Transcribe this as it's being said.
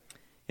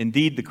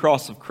Indeed, the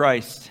cross of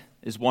Christ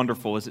is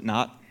wonderful, is it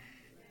not?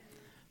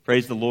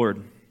 Praise the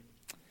Lord.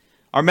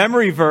 Our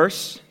memory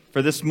verse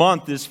for this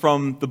month is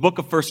from the book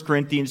of 1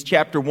 Corinthians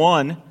chapter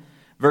 1,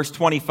 verse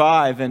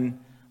 25, and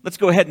let's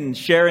go ahead and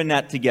share in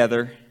that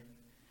together.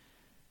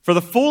 For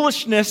the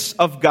foolishness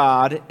of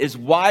God is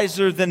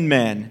wiser than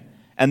men,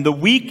 and the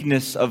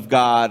weakness of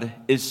God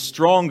is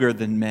stronger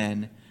than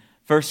men.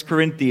 1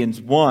 Corinthians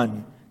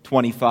 1,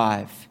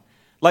 25.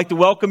 I'd like to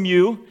welcome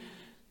you.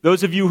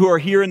 Those of you who are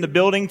here in the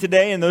building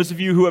today and those of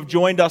you who have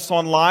joined us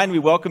online, we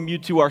welcome you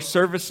to our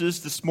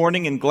services this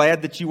morning and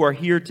glad that you are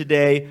here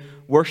today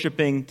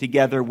worshiping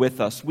together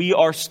with us. We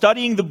are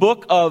studying the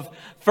book of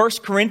 1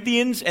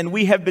 Corinthians, and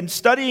we have been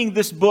studying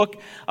this book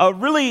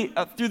really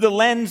through the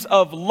lens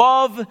of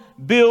love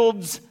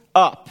builds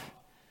up.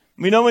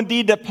 We know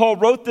indeed that Paul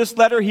wrote this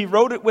letter. He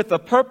wrote it with a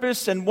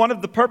purpose, and one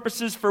of the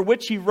purposes for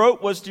which he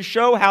wrote was to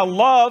show how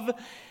love,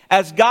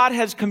 as God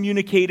has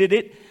communicated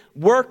it,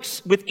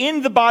 works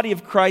within the body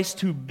of Christ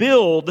to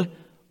build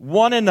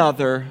one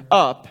another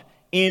up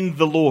in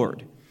the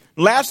Lord.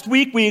 Last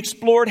week we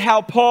explored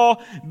how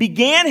Paul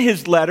began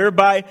his letter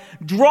by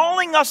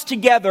drawing us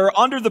together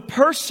under the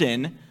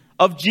person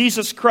of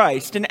Jesus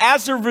Christ. And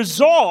as a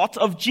result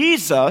of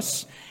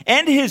Jesus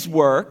and his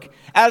work,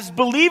 as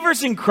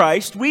believers in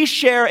Christ, we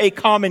share a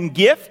common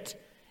gift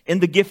in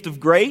the gift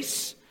of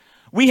grace.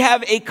 We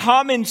have a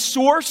common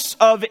source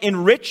of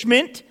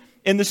enrichment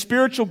in the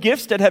spiritual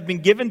gifts that have been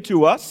given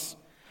to us.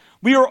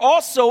 We are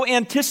also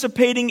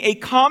anticipating a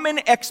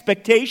common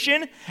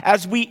expectation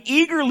as we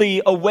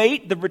eagerly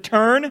await the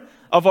return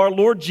of our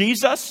Lord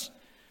Jesus.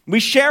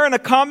 We share in a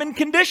common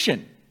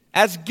condition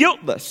as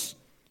guiltless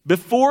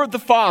before the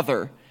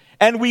Father,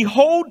 and we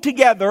hold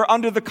together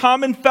under the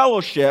common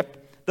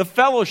fellowship, the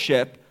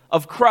fellowship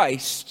of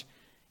Christ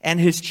and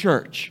His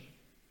church.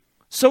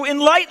 So in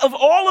light of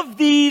all of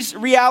these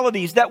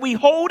realities that we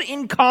hold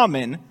in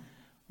common,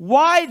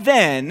 why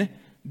then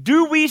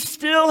do we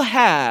still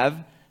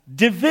have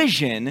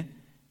division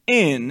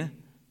in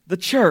the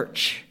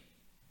church?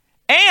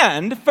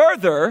 And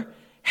further,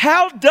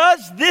 how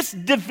does this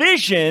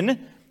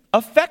division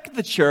affect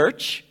the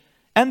church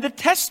and the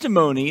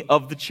testimony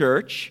of the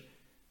church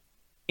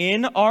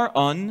in our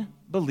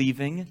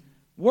unbelieving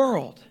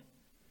world?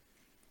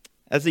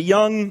 As a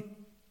young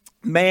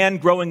man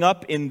growing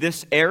up in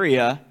this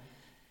area,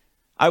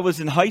 I was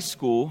in high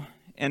school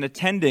and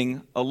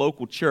attending a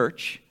local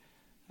church,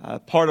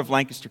 part of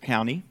Lancaster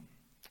County.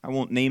 I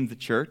won't name the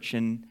church,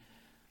 and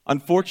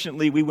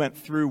unfortunately we went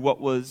through what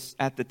was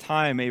at the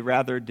time a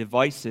rather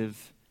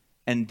divisive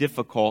and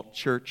difficult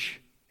church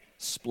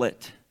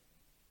split.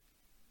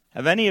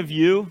 Have any of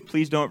you,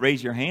 please don't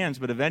raise your hands,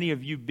 but have any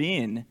of you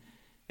been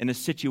in a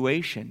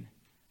situation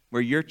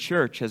where your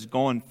church has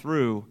gone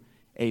through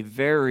a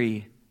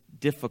very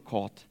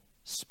difficult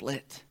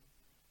split?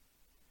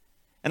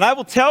 And I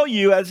will tell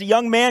you, as a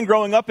young man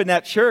growing up in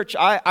that church,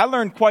 I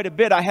learned quite a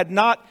bit. I had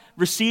not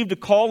received a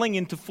calling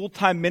into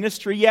full-time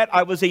ministry yet.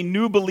 I was a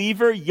new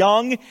believer,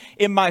 young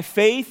in my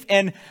faith,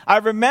 and I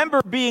remember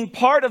being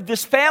part of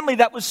this family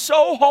that was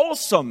so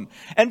wholesome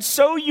and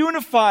so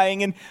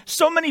unifying, and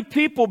so many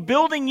people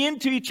building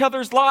into each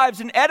other's lives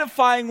and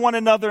edifying one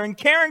another and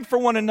caring for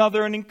one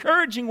another and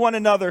encouraging one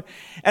another.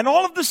 And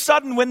all of a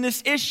sudden, when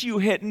this issue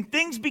hit and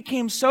things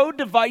became so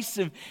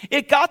divisive,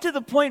 it got to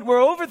the point where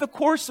over the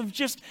course of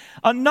just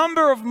a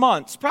number of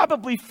months,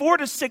 probably 4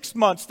 to 6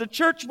 months, the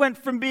church went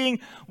from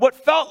being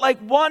what felt like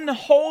one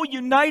whole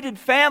united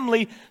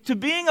family to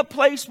being a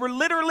place where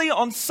literally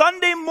on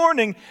Sunday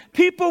morning,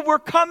 people were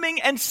coming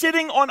and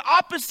sitting on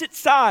opposite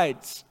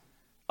sides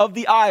of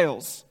the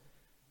aisles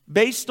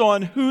based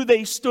on who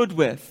they stood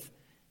with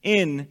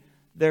in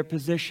their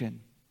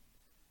position.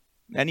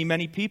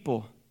 Many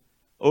people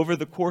over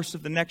the course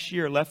of the next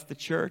year left the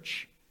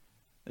church.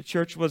 The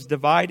church was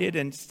divided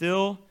and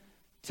still,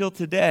 till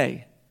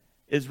today,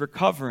 is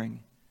recovering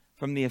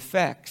from the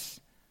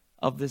effects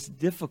of this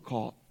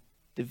difficult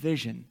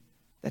division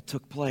that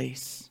took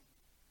place.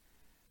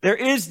 There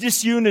is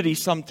disunity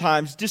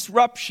sometimes,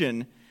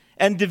 disruption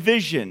and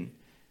division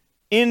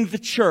in the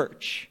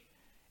church.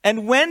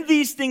 And when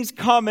these things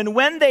come and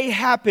when they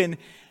happen,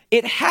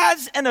 it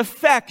has an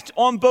effect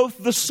on both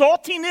the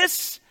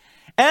saltiness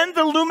and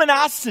the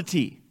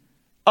luminosity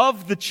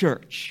of the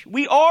church.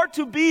 We are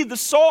to be the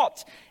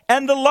salt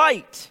and the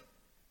light.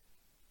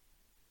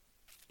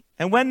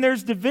 And when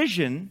there's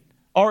division,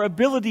 our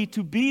ability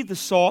to be the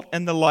salt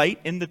and the light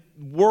in the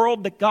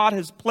world that God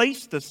has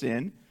placed us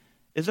in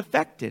is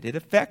affected. It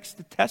affects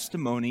the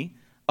testimony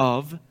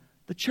of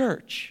the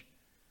church.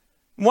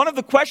 One of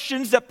the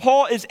questions that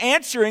Paul is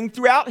answering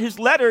throughout his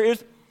letter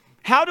is,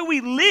 how do we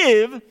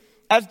live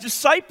as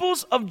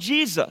disciples of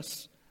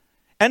Jesus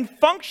and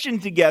function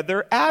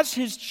together as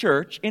His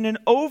church in an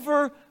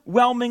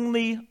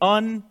overwhelmingly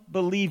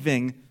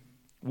unbelieving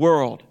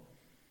world?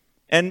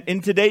 And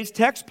in today's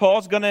text,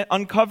 Paul's going to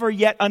uncover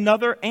yet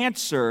another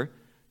answer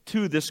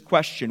to this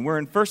question. We're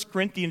in 1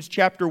 Corinthians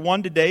chapter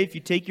 1 today. If you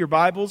take your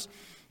Bibles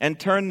and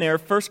turn there,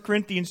 1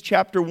 Corinthians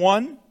chapter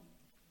 1,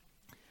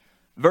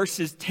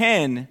 verses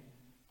 10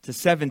 to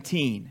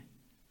 17.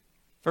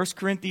 1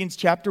 Corinthians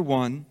chapter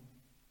 1,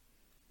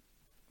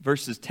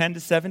 verses 10 to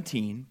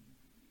 17.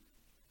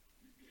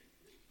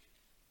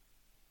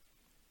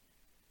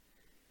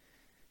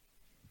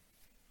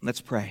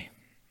 Let's pray.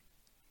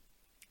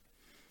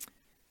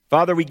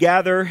 Father, we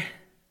gather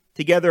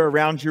together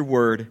around your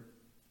word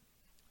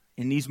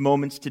in these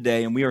moments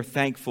today, and we are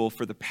thankful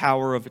for the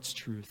power of its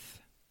truth.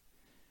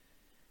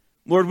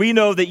 Lord, we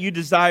know that you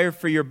desire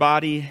for your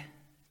body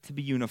to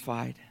be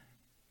unified,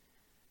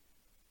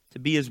 to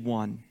be as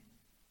one.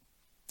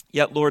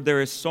 Yet, Lord,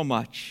 there is so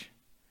much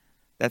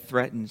that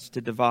threatens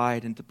to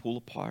divide and to pull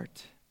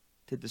apart,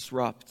 to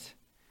disrupt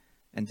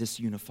and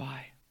disunify.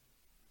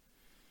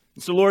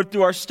 And so, Lord,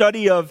 through our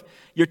study of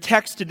your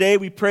text today,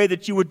 we pray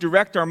that you would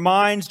direct our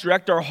minds,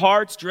 direct our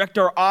hearts, direct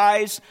our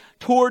eyes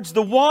towards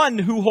the one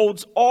who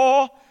holds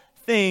all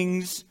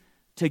things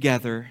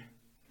together,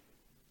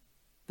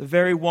 the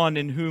very one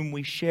in whom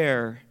we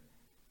share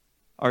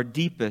our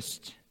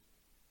deepest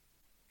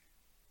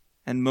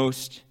and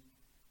most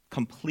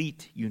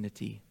complete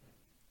unity,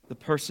 the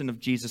person of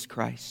Jesus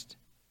Christ.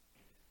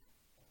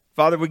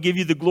 Father, we give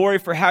you the glory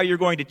for how you're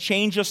going to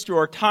change us through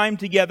our time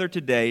together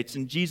today. It's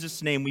in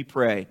Jesus' name we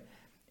pray.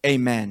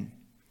 Amen.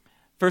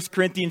 1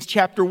 Corinthians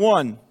chapter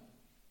 1,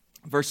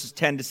 verses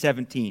 10 to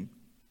 17.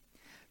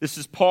 This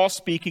is Paul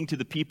speaking to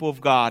the people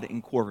of God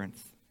in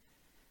Corinth.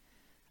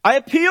 I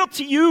appeal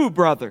to you,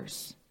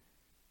 brothers,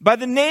 by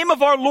the name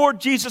of our Lord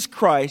Jesus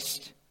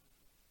Christ,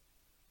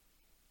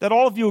 that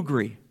all of you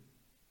agree,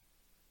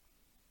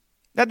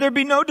 that there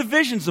be no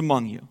divisions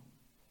among you,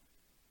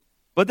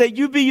 but that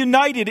you be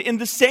united in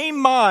the same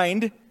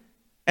mind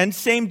and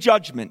same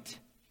judgment.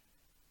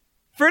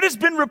 For it has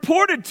been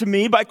reported to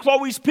me by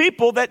Chloe's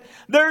people that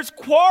there's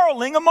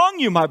quarreling among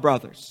you, my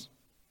brothers.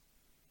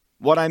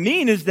 What I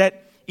mean is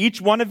that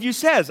each one of you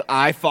says,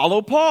 I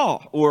follow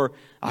Paul, or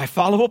I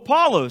follow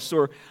Apollos,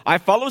 or I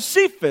follow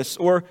Cephas,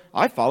 or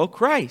I follow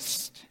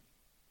Christ.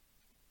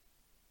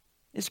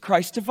 Is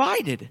Christ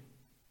divided?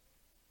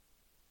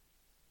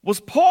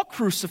 Was Paul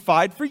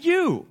crucified for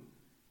you?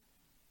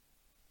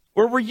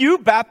 Or were you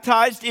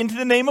baptized into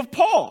the name of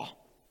Paul?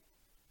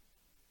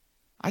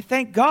 I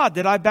thank God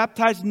that I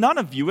baptized none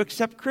of you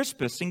except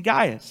Crispus and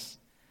Gaius,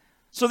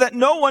 so that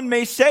no one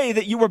may say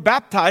that you were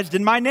baptized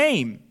in my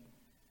name.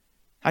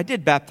 I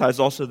did baptize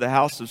also the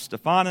house of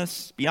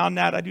Stephanas. Beyond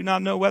that, I do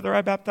not know whether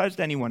I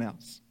baptized anyone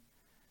else.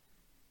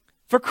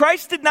 For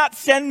Christ did not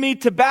send me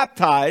to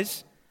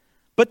baptize,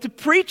 but to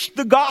preach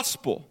the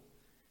gospel,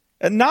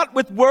 and not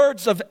with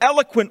words of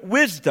eloquent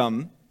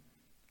wisdom,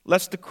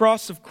 lest the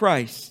cross of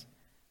Christ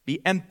be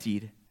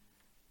emptied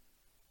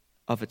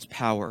of its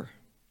power.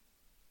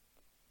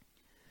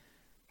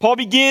 Paul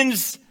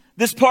begins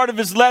this part of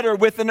his letter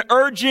with an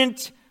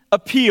urgent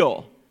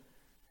appeal.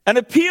 An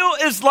appeal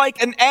is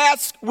like an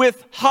ask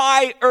with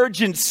high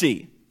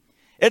urgency.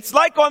 It's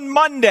like on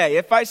Monday,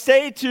 if I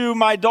say to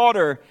my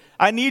daughter,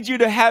 I need you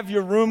to have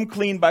your room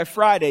cleaned by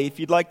Friday if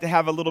you'd like to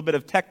have a little bit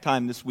of tech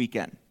time this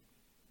weekend.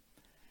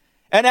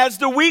 And as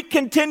the week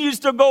continues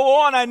to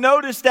go on, I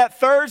notice that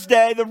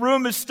Thursday the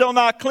room is still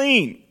not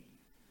clean.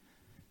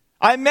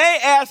 I may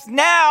ask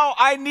now,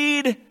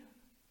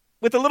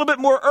 with a little bit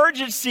more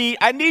urgency,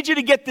 I need you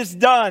to get this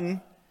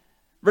done,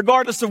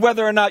 regardless of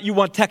whether or not you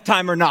want tech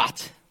time or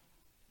not.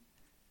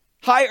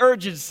 High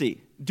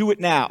urgency, do it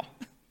now.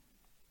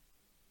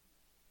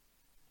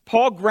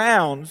 Paul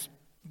grounds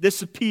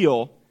this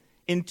appeal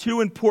in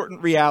two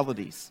important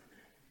realities.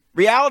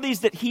 Realities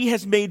that he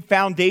has made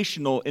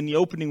foundational in the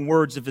opening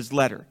words of his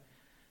letter.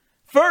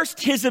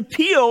 First, his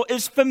appeal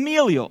is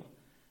familial.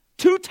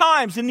 2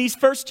 times in these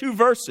first 2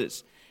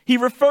 verses, he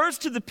refers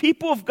to the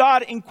people of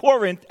God in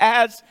Corinth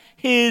as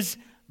his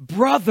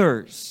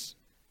brothers.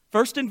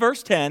 First in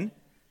verse 10,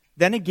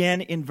 then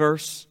again in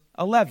verse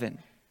 11.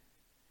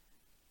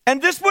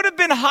 And this would have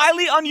been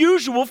highly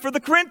unusual for the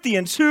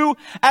Corinthians, who,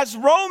 as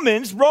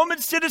Roman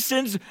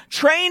citizens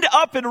trained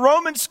up in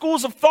Roman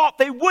schools of thought,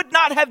 they would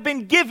not have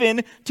been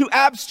given to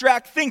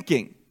abstract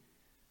thinking.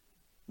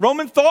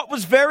 Roman thought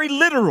was very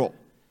literal.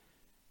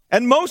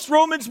 And most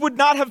Romans would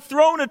not have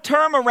thrown a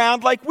term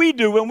around like we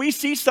do. When we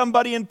see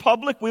somebody in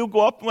public, we'll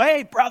go up,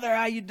 hey, brother,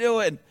 how you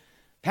doing?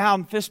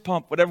 Pound, fist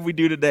pump, whatever we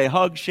do today.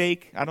 Hug,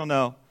 shake, I don't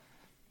know.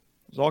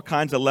 There's all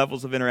kinds of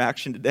levels of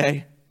interaction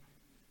today.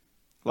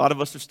 A lot of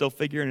us are still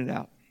figuring it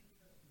out.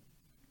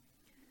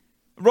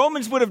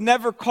 Romans would have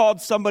never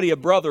called somebody a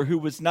brother who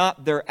was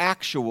not their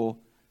actual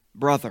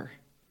brother.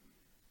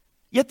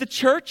 Yet the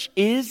church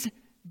is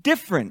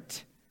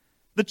different.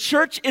 The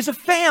church is a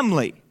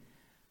family.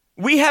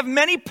 We have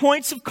many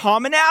points of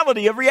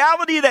commonality, a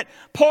reality that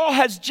Paul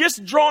has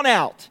just drawn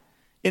out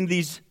in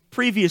these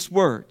previous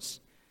words.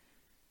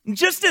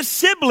 Just as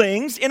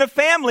siblings in a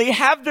family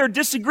have their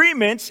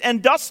disagreements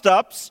and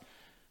dust-ups,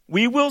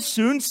 we will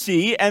soon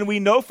see, and we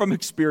know from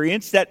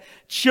experience, that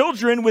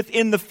children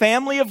within the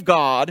family of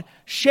God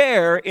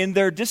share in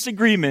their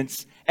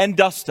disagreements and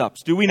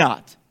dust-ups, do we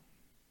not?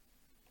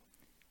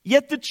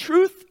 Yet the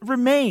truth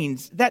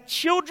remains that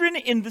children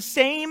in the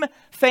same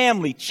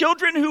family,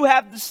 children who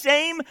have the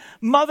same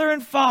mother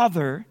and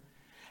father,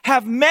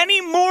 have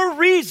many more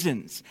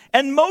reasons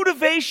and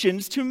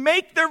motivations to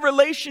make their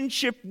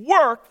relationship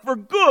work for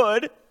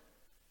good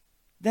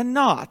than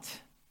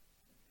not.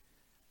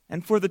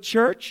 And for the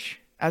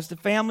church, as the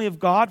family of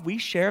God, we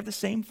share the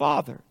same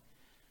Father.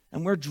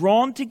 And we're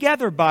drawn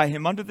together by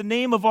Him under the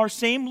name of our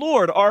same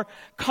Lord, our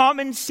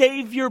common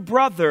Savior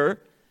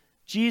brother,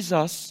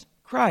 Jesus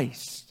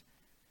Christ.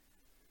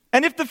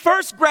 And if the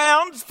first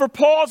grounds for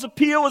Paul's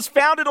appeal is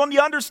founded on the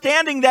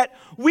understanding that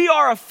we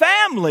are a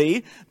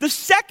family, the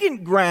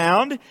second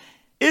ground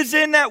is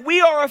in that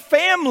we are a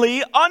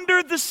family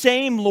under the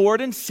same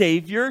Lord and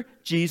Savior,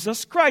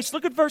 Jesus Christ.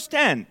 Look at verse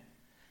 10.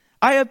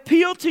 I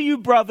appeal to you,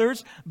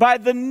 brothers, by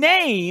the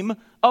name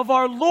of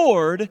our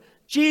Lord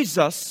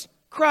Jesus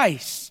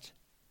Christ.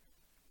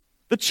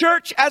 The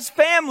church as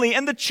family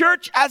and the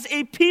church as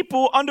a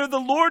people under the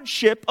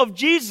lordship of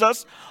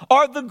Jesus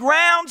are the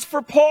grounds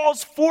for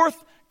Paul's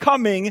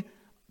forthcoming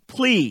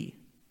plea.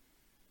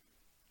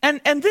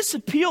 And this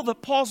appeal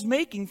that Paul's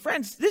making,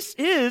 friends, this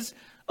is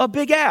a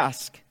big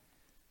ask.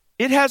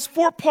 It has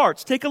 4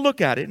 parts. Take a look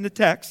at it in the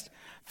text.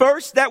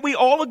 First, that we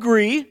all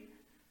agree.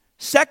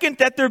 Second,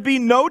 that there be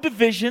no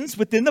divisions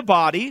within the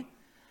body.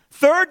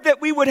 Third, that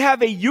we would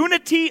have a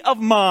unity of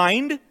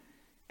mind.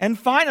 And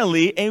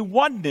finally, a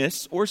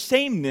oneness or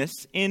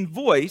sameness in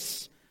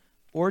voice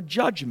or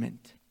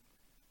judgment.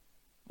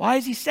 Why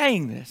is he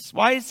saying this?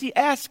 Why is he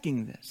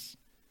asking this?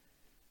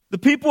 The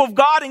people of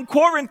God in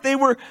Corinth, they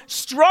were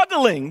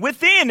struggling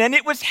within, and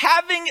it was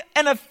having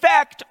an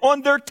effect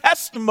on their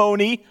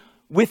testimony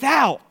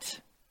without.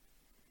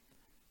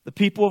 The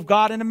people of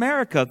God in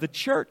America, the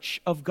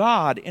church of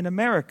God in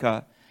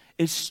America,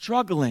 is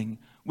struggling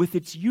with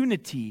its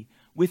unity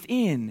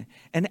within.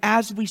 And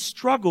as we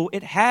struggle,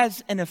 it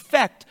has an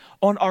effect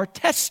on our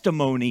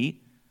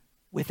testimony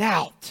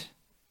without.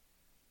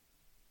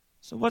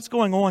 So what's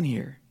going on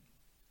here?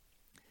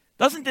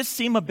 Doesn't this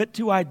seem a bit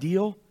too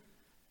ideal?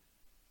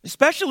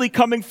 Especially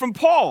coming from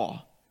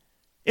Paul.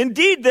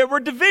 Indeed, there were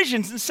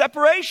divisions and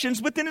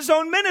separations within his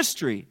own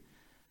ministry.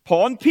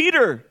 Paul and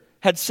Peter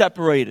had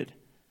separated.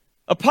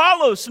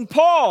 Apollos and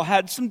Paul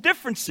had some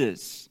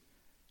differences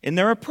in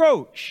their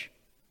approach.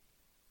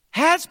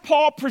 Has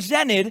Paul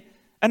presented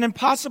an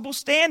impossible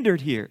standard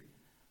here?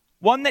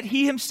 One that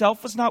he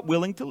himself was not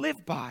willing to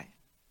live by?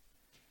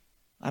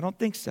 I don't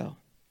think so.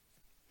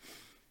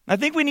 I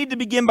think we need to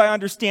begin by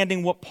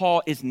understanding what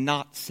Paul is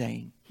not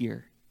saying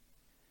here.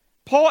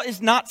 Paul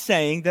is not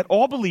saying that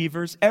all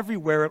believers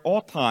everywhere at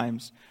all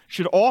times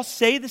should all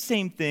say the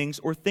same things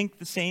or think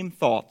the same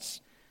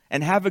thoughts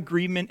and have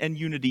agreement and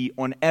unity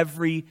on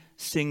every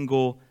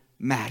single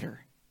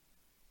matter.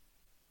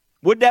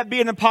 Would that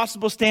be an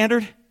impossible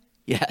standard?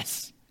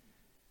 Yes.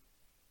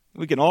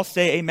 We can all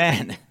say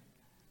amen.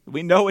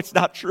 We know it's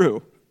not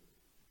true.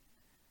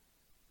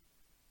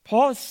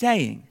 Paul is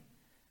saying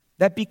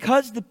that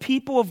because the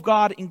people of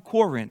God in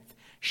Corinth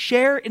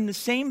share in the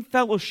same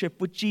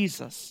fellowship with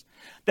Jesus,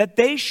 that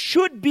they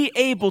should be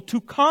able to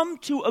come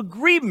to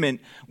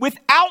agreement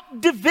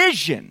without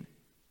division,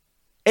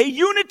 a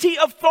unity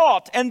of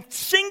thought and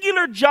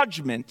singular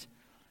judgment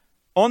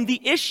on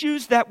the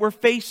issues that were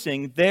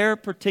facing their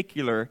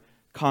particular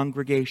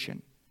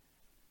congregation.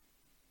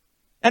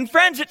 And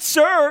friends, it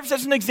serves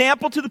as an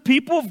example to the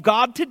people of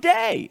God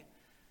today.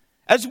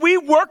 As we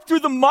work through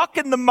the muck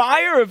and the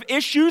mire of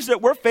issues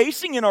that we're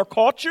facing in our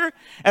culture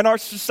and our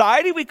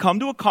society, we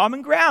come to a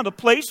common ground, a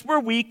place where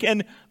we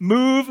can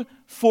move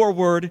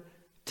forward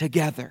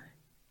together.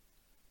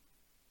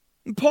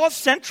 And Paul's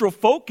central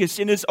focus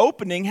in his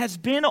opening has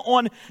been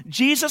on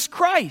Jesus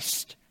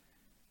Christ,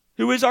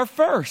 who is our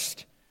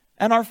first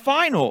and our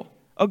final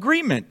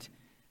agreement.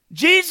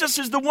 Jesus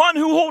is the one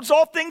who holds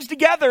all things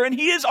together, and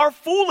He is our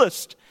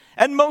fullest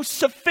and most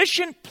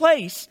sufficient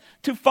place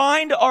to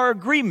find our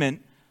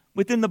agreement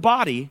within the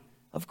body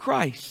of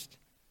Christ.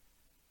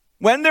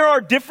 When there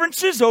are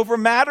differences over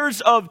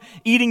matters of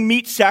eating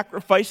meat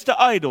sacrificed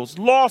to idols,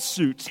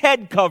 lawsuits,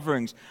 head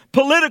coverings,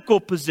 political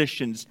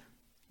positions,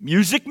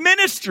 music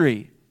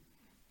ministry,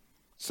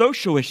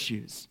 social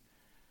issues,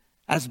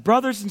 as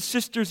brothers and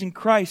sisters in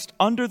Christ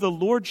under the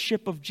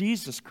lordship of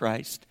Jesus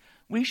Christ,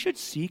 we should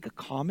seek a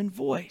common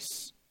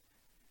voice.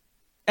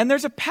 And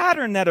there's a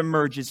pattern that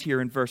emerges here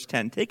in verse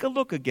 10. Take a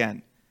look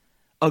again.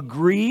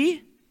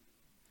 Agree,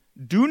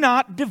 do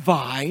not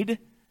divide,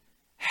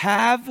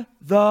 have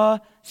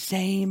the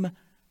same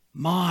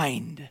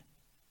mind.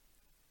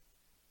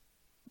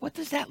 What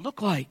does that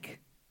look like?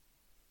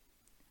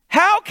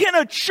 How can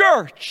a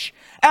church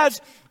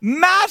as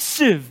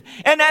massive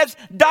and as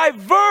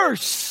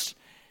diverse,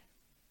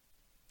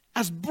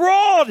 as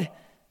broad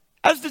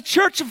as the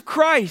Church of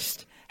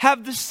Christ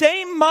have the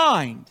same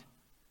mind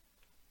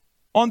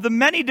on the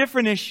many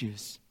different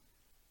issues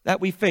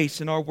that we face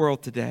in our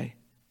world today?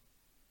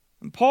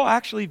 And Paul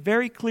actually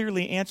very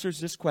clearly answers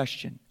this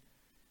question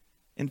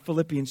in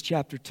Philippians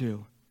chapter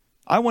 2.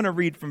 I want to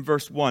read from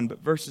verse 1,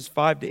 but verses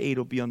 5 to 8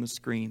 will be on the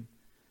screen.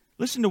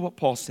 Listen to what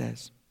Paul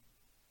says.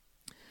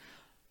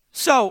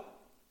 So,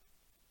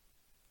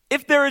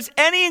 if there is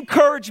any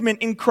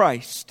encouragement in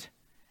Christ,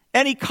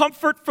 any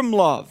comfort from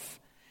love,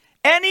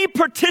 any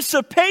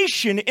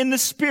participation in the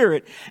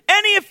Spirit,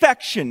 any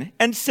affection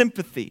and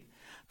sympathy.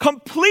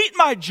 Complete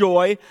my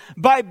joy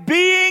by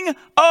being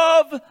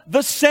of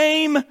the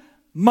same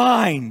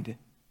mind,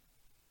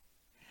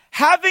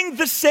 having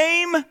the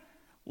same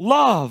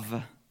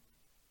love,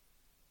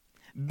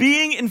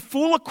 being in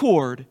full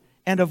accord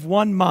and of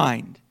one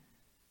mind.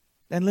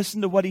 Then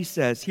listen to what he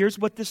says. Here's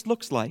what this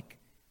looks like,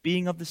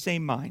 being of the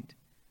same mind.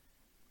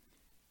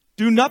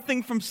 Do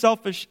nothing from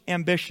selfish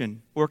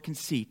ambition or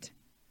conceit,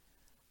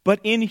 but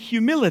in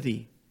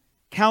humility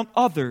count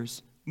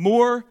others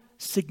more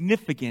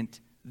significant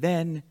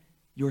than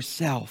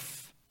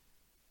yourself.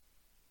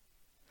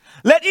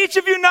 Let each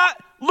of you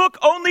not look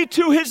only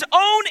to his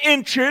own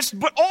interest,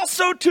 but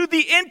also to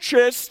the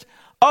interest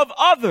of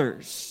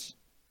others.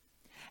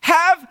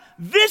 Have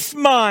this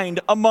mind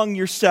among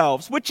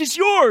yourselves, which is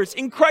yours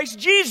in Christ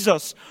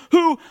Jesus,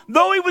 who,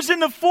 though he was in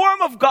the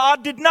form of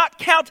God, did not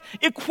count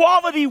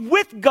equality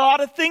with God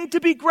a thing to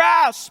be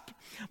grasped,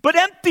 but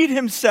emptied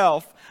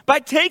himself by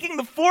taking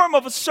the form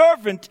of a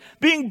servant,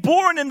 being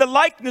born in the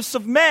likeness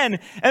of men,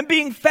 and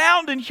being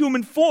found in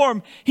human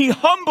form, he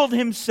humbled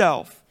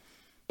himself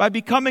by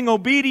becoming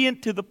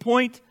obedient to the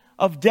point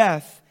of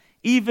death,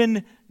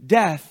 even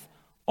death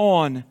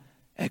on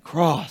a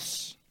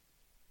cross.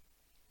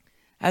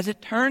 As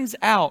it turns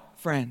out,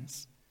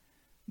 friends,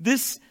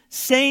 this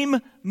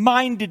same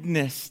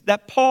mindedness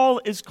that Paul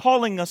is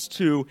calling us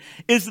to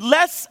is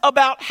less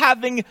about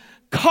having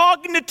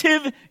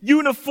cognitive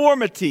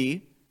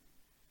uniformity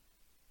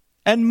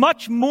and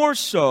much more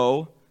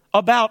so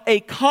about a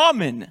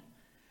common,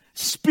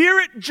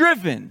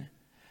 spirit-driven,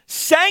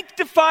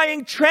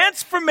 sanctifying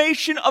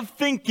transformation of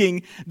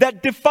thinking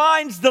that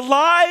defines the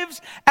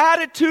lives,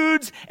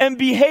 attitudes, and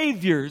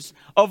behaviors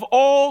of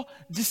all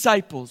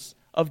disciples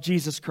of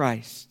Jesus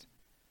Christ.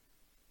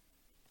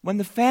 When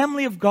the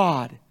family of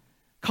God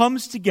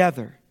comes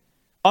together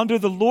under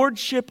the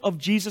lordship of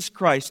Jesus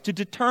Christ to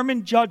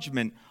determine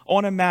judgment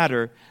on a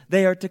matter,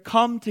 they are to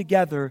come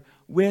together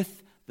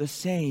with the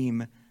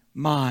same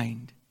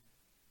mind.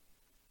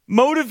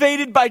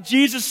 Motivated by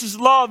Jesus'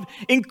 love,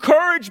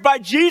 encouraged by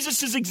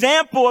Jesus'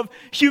 example of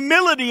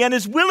humility and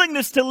his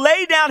willingness to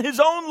lay down his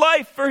own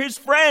life for his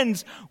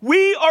friends,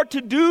 we are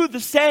to do the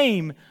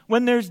same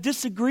when there's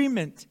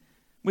disagreement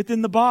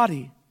within the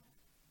body.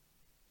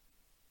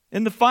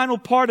 In the final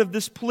part of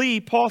this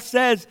plea, Paul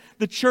says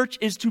the church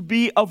is to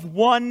be of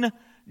one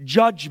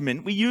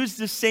judgment. We use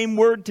the same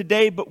word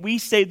today, but we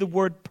say the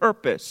word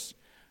purpose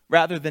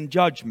rather than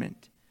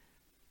judgment.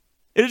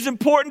 It is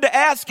important to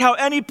ask how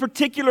any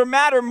particular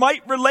matter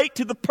might relate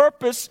to the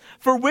purpose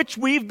for which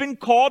we've been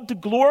called to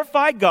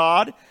glorify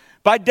God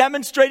by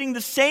demonstrating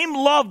the same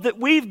love that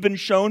we've been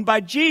shown by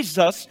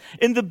Jesus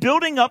in the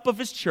building up of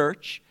his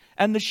church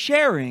and the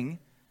sharing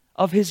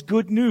of his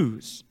good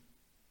news.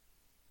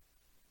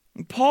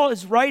 And Paul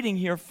is writing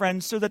here,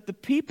 friends, so that the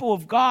people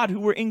of God who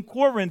were in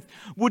Corinth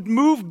would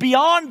move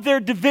beyond their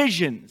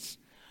divisions,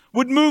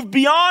 would move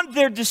beyond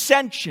their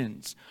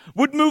dissensions,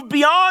 would move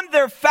beyond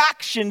their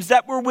factions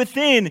that were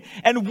within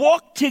and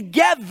walk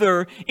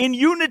together in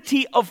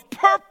unity of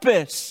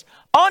purpose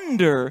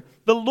under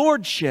the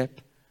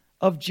lordship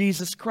of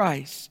Jesus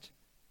Christ.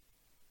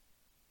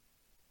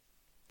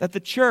 That the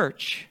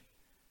church,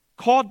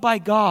 called by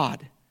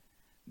God,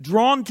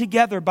 drawn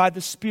together by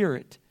the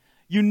Spirit,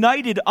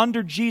 united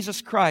under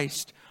Jesus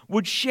Christ,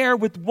 would share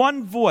with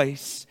one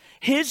voice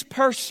his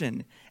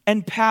person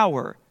and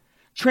power,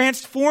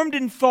 transformed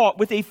in thought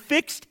with a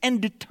fixed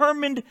and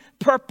determined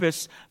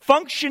purpose,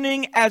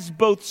 functioning as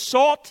both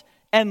salt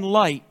and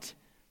light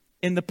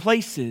in the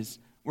places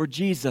where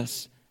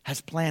Jesus has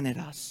planted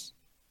us.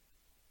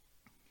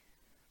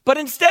 But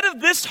instead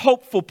of this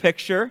hopeful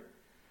picture,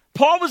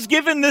 Paul was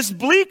given this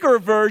bleaker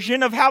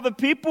version of how the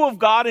people of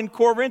God in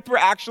Corinth were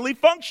actually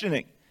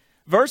functioning.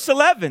 Verse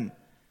 11,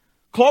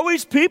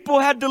 Chloe's people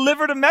had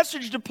delivered a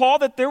message to Paul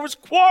that there was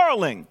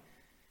quarreling.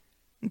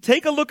 And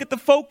take a look at the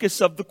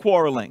focus of the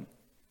quarreling.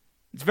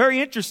 It's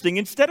very interesting.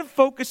 Instead of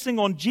focusing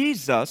on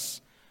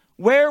Jesus,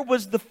 where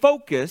was the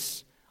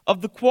focus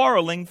of the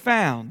quarreling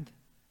found?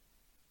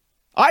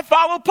 I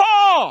follow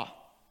Paul.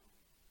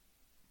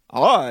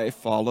 I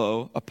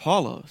follow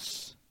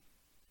Apollos.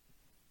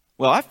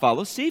 Well, I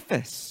follow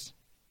Cephas.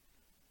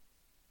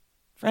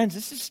 Friends,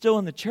 this is still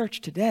in the church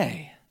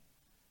today.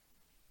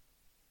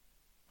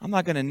 I'm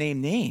not going to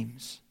name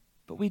names,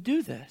 but we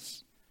do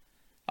this.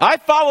 I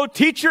follow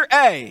teacher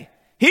A.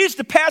 He's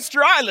the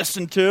pastor I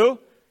listen to.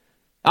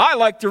 I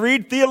like to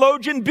read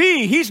theologian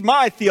B. He's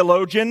my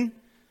theologian.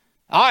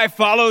 I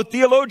follow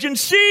theologian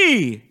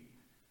C.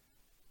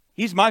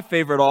 He's my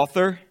favorite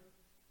author.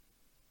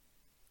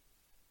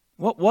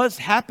 What was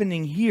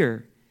happening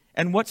here,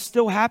 and what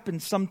still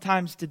happens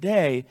sometimes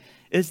today,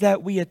 is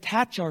that we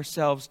attach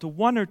ourselves to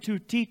one or two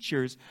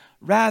teachers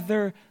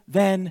rather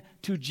than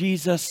to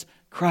Jesus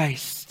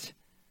Christ.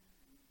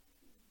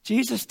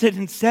 Jesus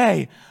didn't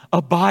say,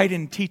 abide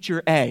in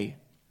teacher A,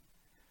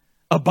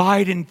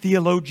 abide in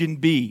theologian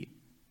B.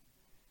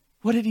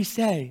 What did he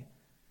say?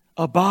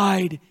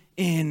 Abide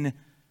in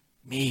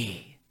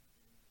me.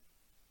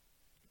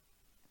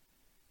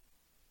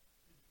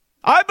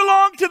 I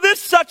belong to this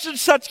such and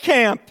such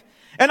camp,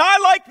 and I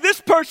like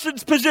this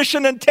person's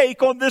position and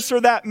take on this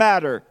or that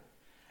matter.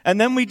 And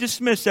then we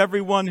dismiss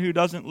everyone who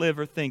doesn't live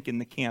or think in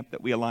the camp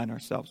that we align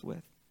ourselves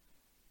with.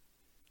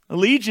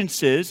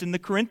 Allegiances in the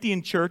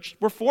Corinthian church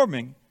were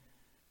forming,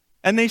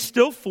 and they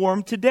still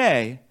form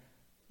today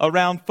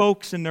around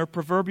folks in their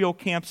proverbial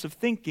camps of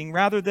thinking,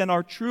 rather than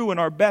our true and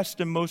our best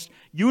and most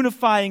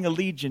unifying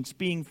allegiance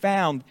being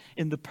found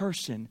in the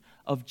person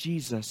of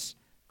Jesus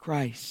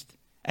Christ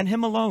and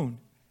Him alone.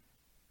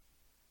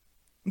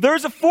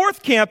 There's a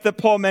fourth camp that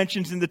Paul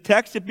mentions in the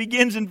text. It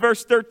begins in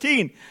verse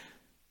 13.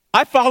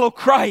 I follow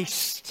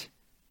Christ.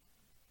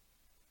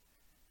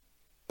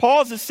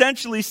 Paul's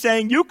essentially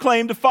saying, you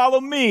claim to follow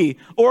me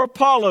or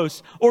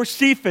Apollos or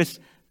Cephas.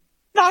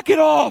 Knock it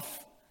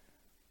off.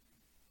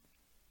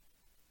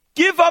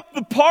 Give up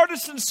the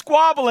partisan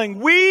squabbling.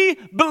 We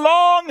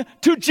belong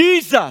to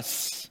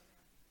Jesus.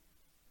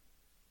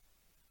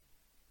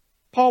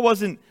 Paul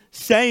wasn't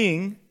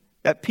saying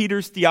that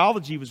Peter's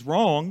theology was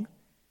wrong.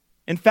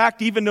 In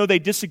fact, even though they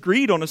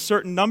disagreed on a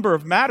certain number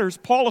of matters,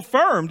 Paul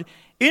affirmed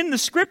in the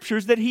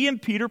scriptures that he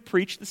and Peter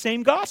preached the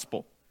same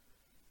gospel.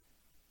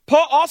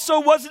 Paul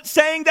also wasn't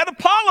saying that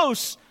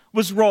Apollos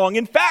was wrong.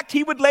 In fact,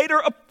 he would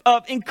later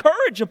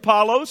encourage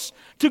Apollos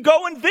to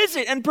go and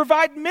visit and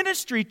provide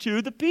ministry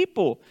to the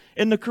people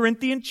in the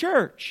Corinthian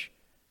church.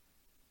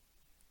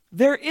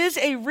 There is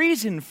a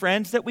reason,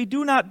 friends, that we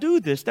do not do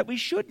this, that we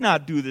should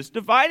not do this,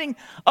 dividing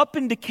up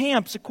into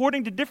camps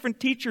according to different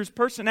teachers'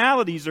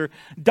 personalities or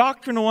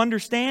doctrinal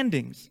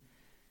understandings.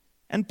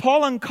 And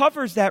Paul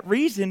uncovers that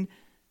reason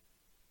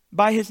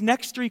by his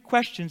next three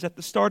questions at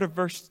the start of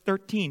verse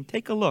 13.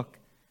 Take a look.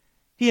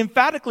 He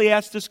emphatically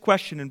asks this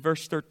question in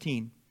verse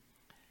 13.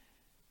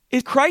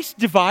 Is Christ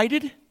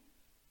divided?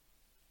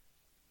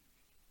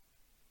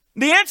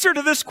 The answer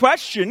to this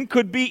question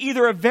could be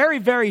either a very,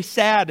 very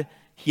sad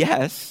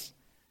yes.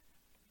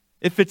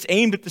 If it's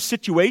aimed at the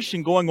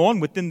situation going on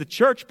within the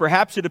church,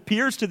 perhaps it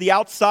appears to the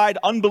outside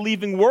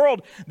unbelieving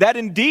world that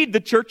indeed the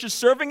church is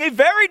serving a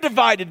very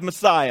divided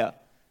Messiah.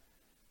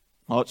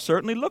 Well, it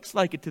certainly looks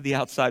like it to the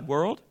outside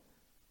world.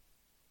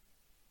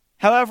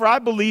 However, I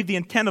believe the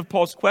intent of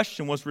Paul's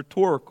question was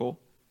rhetorical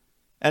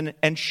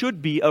and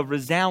should be a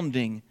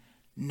resounding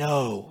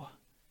no.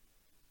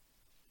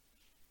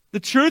 The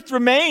truth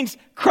remains,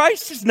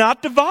 Christ is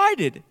not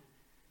divided.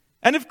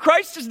 And if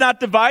Christ is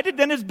not divided,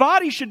 then His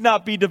body should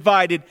not be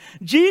divided.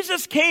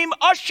 Jesus came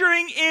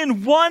ushering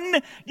in one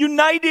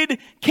united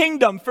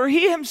kingdom, for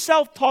He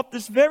Himself taught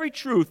this very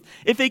truth.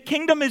 If a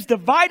kingdom is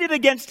divided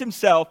against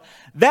himself,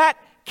 that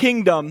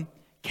kingdom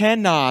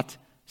cannot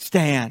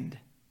stand.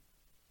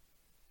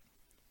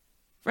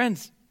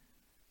 Friends,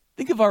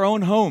 think of our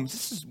own homes.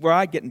 This is where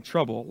I get in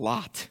trouble a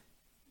lot.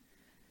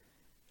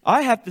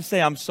 I have to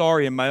say I'm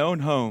sorry in my own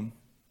home.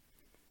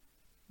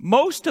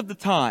 Most of the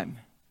time,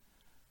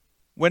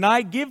 when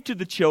I give to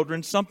the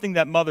children something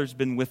that mother's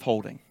been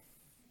withholding,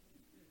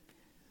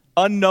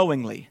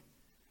 unknowingly.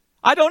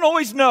 I don't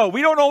always know.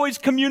 We don't always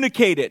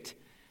communicate it.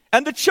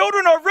 And the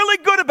children are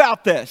really good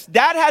about this.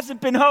 Dad hasn't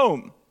been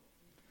home.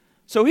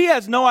 So he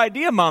has no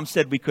idea Mom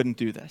said we couldn't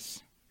do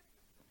this.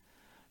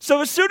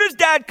 So as soon as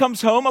Dad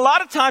comes home, a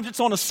lot of times it's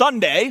on a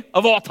Sunday,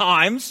 of all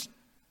times.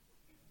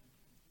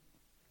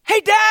 Hey,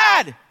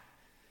 Dad!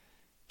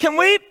 Can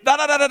we?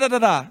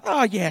 Da-da-da-da-da-da.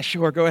 Oh, yeah,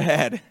 sure, go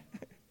ahead.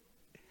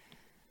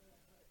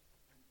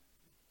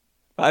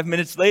 5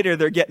 minutes later,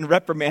 they're getting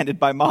reprimanded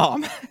by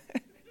Mom.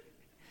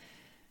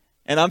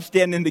 And I'm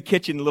standing in the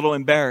kitchen a little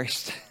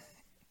embarrassed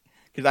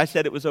because I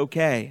said it was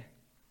okay.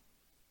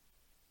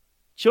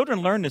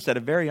 Children learn this at a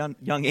very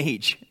young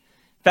age.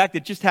 In fact,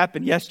 it just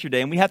happened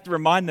yesterday, and we have to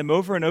remind them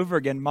over and over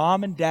again,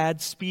 Mom and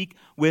Dad speak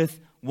with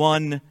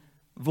one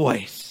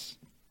voice.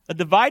 A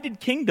divided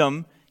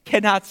kingdom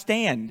cannot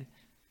stand.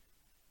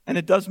 And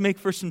it does make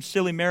for some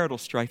silly marital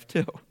strife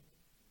too.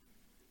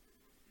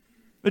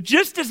 But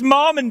just as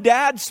Mom and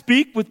Dad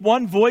speak with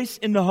one voice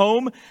in the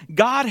home,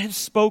 God has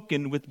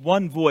spoken with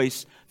one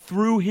voice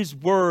through His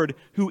Word,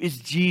 who is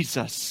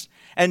Jesus.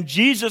 And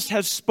Jesus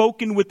has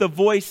spoken with a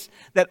voice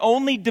that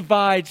only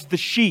divides the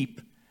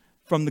sheep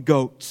from the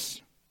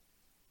goats.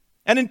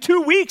 And in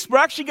 2 weeks, we're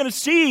actually going to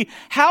see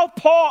how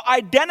Paul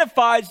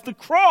identifies the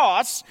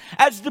cross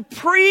as the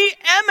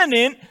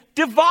preeminent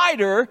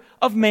divider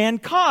of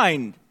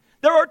mankind.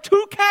 There are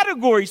two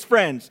categories,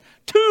 friends,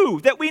 two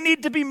that we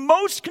need to be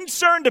most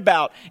concerned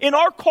about in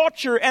our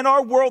culture and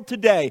our world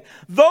today.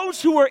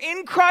 Those who are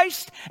in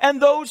Christ and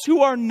those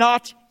who are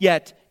not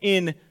yet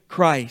in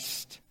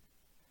Christ.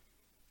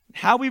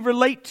 How we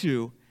relate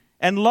to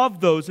and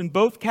love those in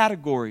both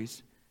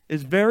categories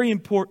is very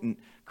important.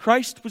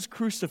 Christ was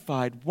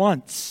crucified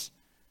once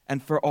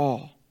and for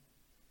all.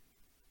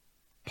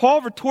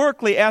 Paul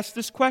rhetorically asked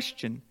this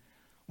question: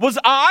 was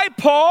I,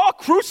 Paul,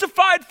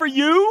 crucified for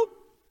you?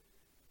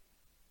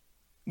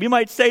 We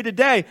might say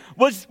today,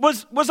 was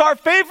our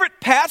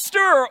favorite pastor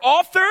or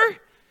author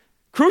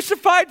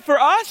crucified for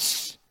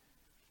us?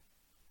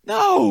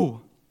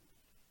 No.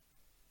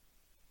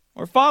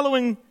 Or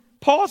following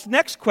Paul's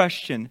next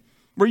question,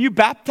 Were you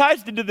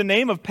baptized into the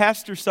name of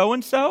Pastor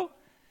so-and-so?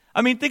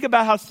 I mean, think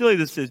about how silly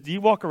this is. Do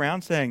you walk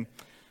around saying,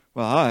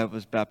 well, I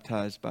was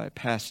baptized by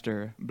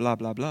Pastor blah,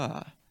 blah,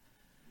 blah.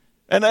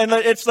 And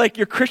it's like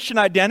your Christian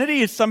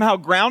identity is somehow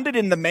grounded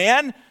in the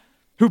man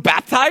who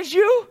baptized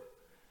you?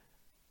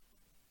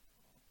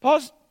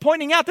 Paul's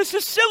pointing out this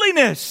is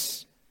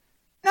silliness.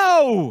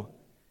 No.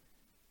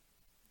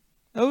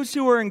 Those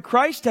who are in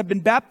Christ have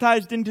been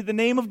baptized into the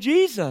name of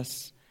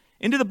Jesus,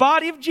 into the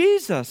body of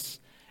Jesus,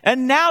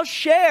 and now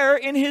share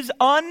in his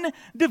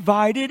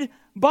undivided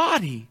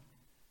body.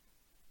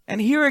 And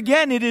here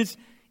again, it is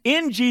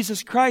in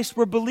Jesus Christ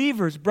where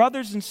believers,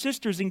 brothers and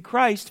sisters in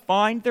Christ,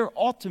 find their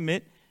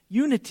ultimate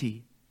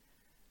unity.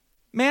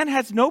 Man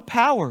has no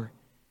power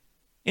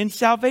in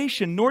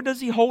salvation, nor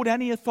does he hold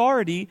any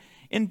authority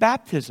in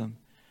baptism.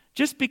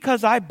 Just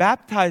because I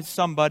baptize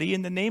somebody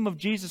in the name of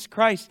Jesus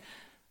Christ,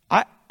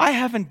 I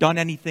haven't done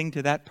anything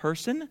to that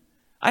person.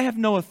 I have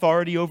no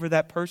authority over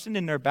that person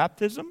in their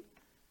baptism.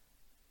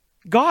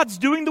 God's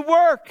doing the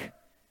work.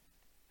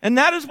 And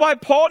that is why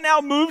Paul now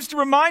moves to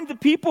remind the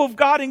people of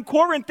God in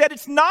Corinth that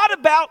it's not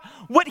about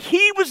what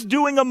he was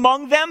doing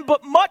among them,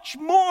 but much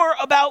more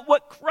about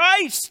what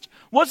Christ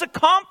was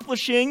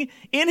accomplishing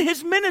in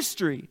his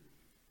ministry.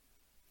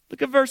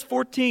 Look at verse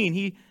 14.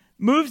 He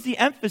moves the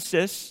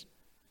emphasis.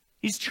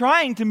 He's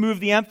trying to move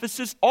the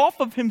emphasis off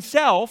of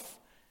himself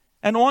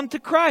and on to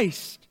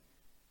Christ.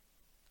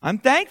 I'm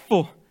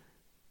thankful.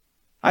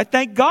 I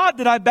thank God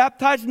that I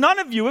baptized none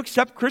of you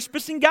except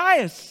Crispus and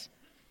Gaius,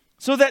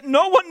 so that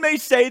no one may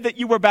say that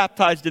you were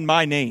baptized in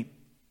my name.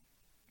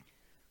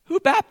 Who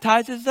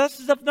baptizes us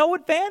is of no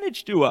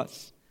advantage to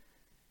us.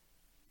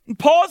 And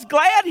Paul's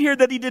glad here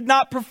that he did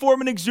not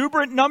perform an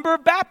exuberant number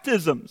of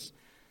baptisms.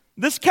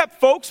 This kept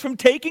folks from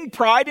taking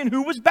pride in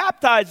who was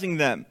baptizing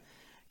them,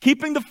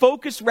 keeping the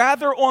focus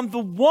rather on the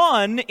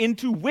one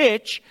into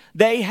which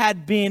they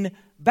had been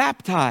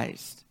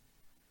baptized.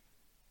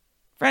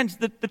 Friends,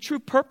 the true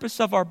purpose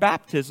of our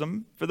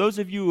baptism, for those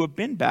of you who have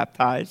been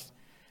baptized,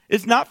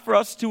 is not for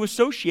us to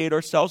associate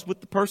ourselves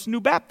with the person who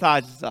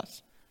baptizes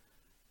us,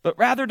 but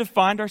rather to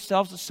find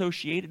ourselves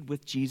associated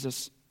with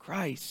Jesus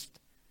Christ.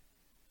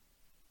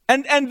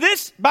 And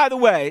this, by the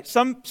way,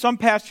 some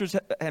pastors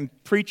and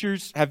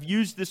preachers have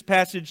used this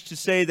passage to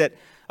say that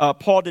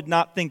Paul did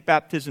not think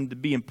baptism to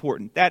be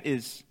important. That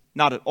is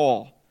not at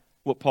all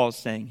what Paul's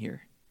saying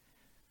here.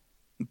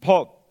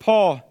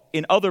 Paul,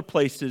 in other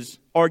places,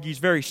 argues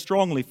very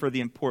strongly for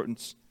the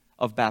importance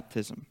of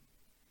baptism.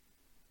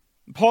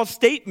 Paul's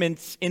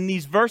statements in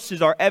these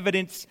verses are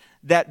evidence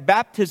that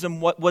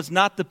baptism was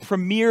not the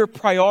premier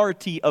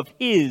priority of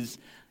his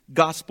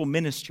gospel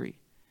ministry.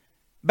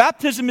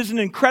 Baptism is an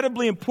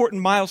incredibly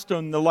important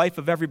milestone in the life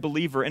of every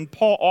believer, and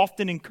Paul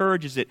often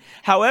encourages it.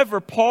 However,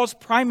 Paul's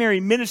primary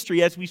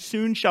ministry, as we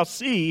soon shall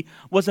see,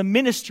 was a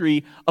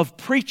ministry of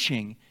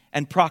preaching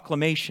and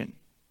proclamation.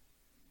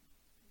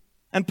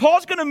 And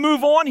Paul's going to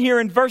move on here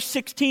in verse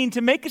 16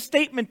 to make a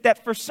statement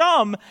that for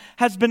some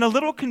has been a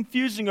little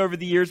confusing over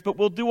the years, but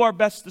we'll do our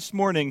best this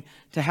morning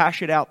to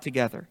hash it out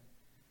together.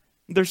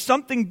 There's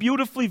something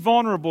beautifully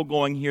vulnerable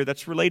going here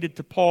that's related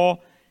to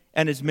Paul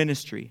and his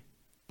ministry.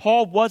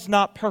 Paul was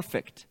not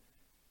perfect.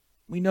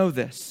 We know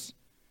this.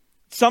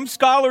 Some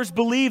scholars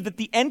believe that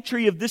the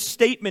entry of this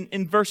statement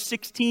in verse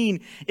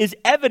 16 is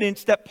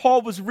evidence that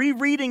Paul was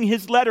rereading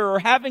his letter or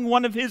having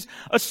one of his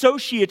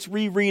associates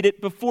reread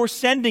it before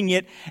sending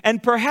it,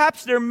 and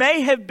perhaps there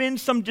may have been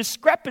some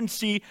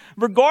discrepancy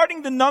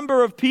regarding the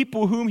number of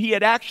people whom he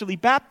had actually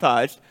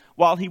baptized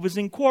while he was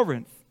in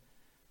Corinth.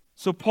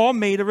 So Paul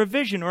made a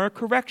revision or a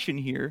correction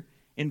here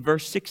in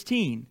verse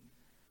 16.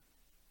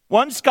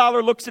 One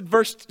scholar looks at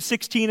verse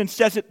 16 and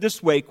says it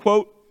this way,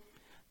 quote,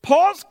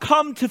 Paul's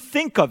come to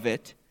think of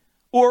it,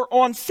 or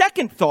on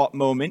second thought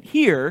moment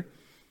here,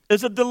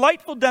 is a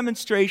delightful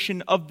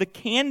demonstration of the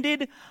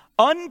candid,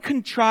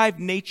 uncontrived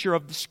nature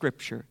of the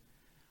Scripture,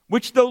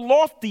 which though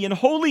lofty and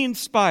wholly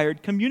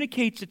inspired,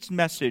 communicates its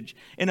message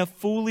in a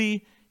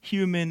fully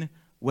human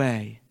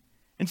way.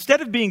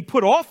 Instead of being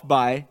put off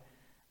by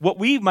what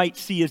we might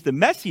see as the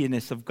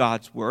messiness of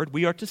God's Word,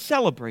 we are to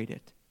celebrate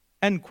it.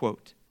 End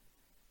quote.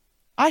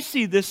 I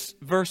see this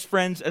verse,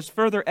 friends, as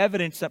further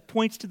evidence that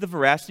points to the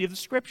veracity of the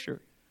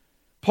Scripture.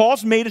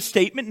 Paul's made a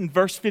statement in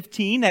verse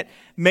 15 that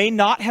may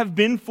not have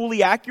been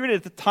fully accurate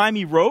at the time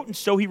he wrote, and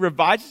so he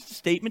revises the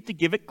statement to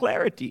give it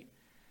clarity.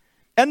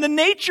 And the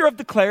nature of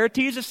the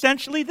clarity is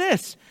essentially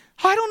this.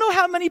 I don't know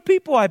how many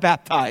people I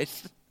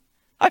baptized.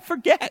 I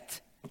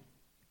forget.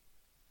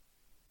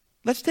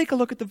 Let's take a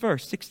look at the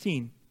verse,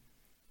 16.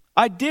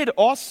 I did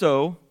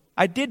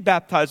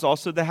baptize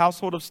also the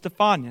household of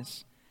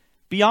Stephanas.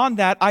 Beyond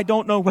that, I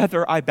don't know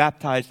whether I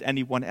baptized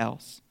anyone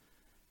else.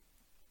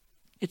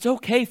 It's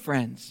okay,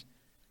 friends.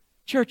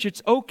 Church,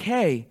 it's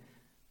okay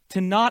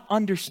to not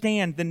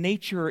understand the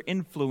nature or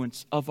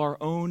influence of our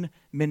own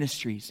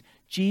ministries.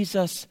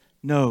 Jesus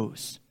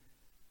knows.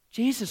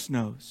 Jesus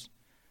knows.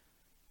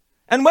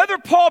 And whether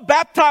Paul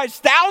baptized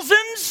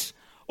thousands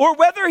or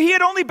whether he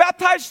had only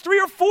baptized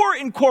 3 or 4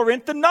 in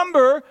Corinth, the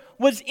number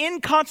was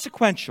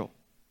inconsequential.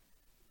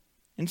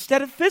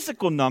 Instead of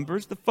physical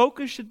numbers, the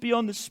focus should be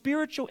on the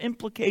spiritual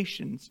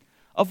implications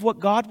of what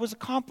God was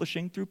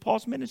accomplishing through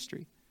Paul's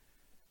ministry.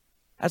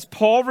 As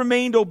Paul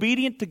remained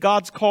obedient to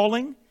God's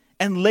calling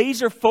and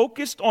laser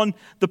focused on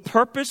the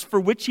purpose for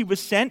which he was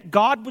sent,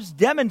 God was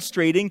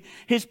demonstrating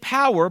his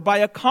power by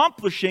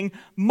accomplishing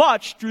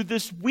much through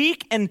this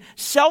weak and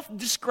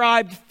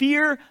self-described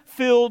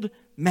fear-filled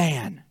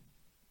man.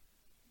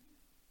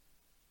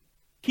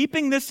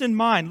 Keeping this in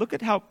mind, look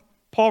at how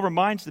Paul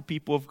reminds the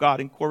people of God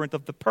in Corinth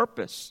of the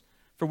purpose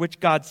for which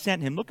God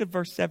sent him. Look at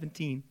verse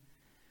 17.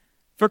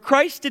 For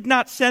Christ did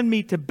not send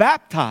me to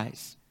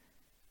baptize,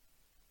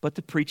 but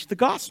to preach the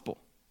gospel,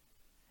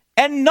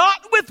 and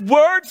not with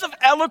words of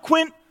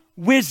eloquent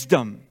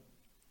wisdom,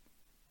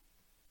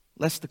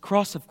 lest the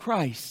cross of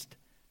Christ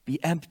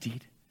be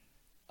emptied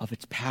of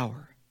its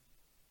power.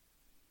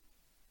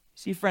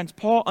 See, friends,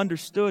 Paul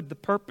understood the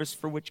purpose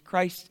for which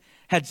Christ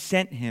had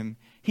sent him.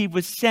 He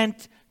was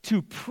sent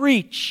to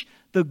preach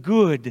the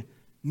good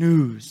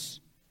news.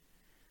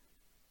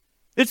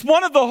 It's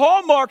one of the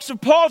hallmarks of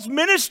Paul's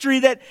ministry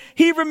that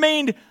he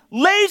remained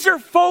laser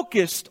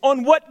focused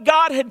on what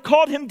God had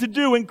called him to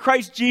do in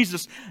Christ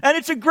Jesus. And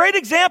it's a great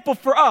example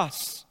for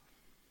us.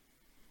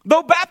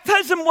 Though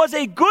baptism was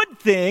a good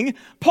thing,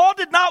 Paul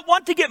did not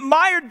want to get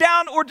mired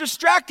down or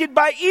distracted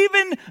by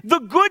even the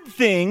good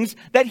things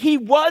that he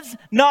was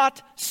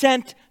not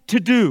sent to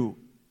do.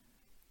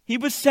 He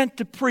was sent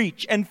to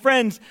preach. And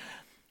friends,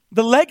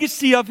 the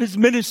legacy of his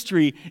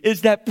ministry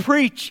is that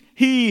preach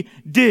he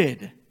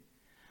did.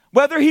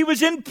 Whether he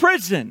was in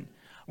prison,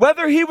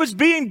 whether he was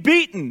being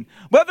beaten,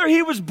 whether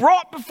he was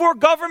brought before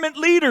government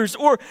leaders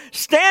or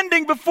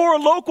standing before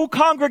a local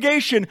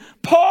congregation,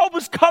 Paul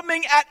was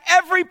coming at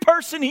every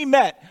person he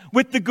met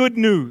with the good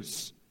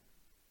news.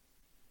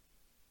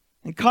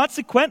 And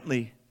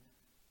consequently,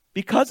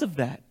 because of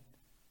that,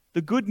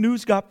 the good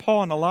news got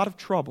Paul in a lot of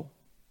trouble.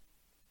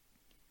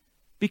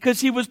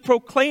 Because he was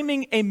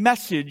proclaiming a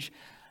message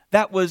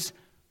that was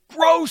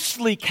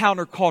grossly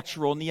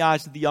countercultural in the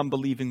eyes of the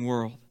unbelieving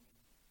world.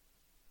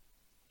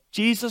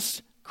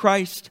 Jesus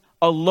Christ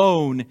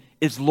alone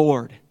is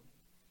Lord.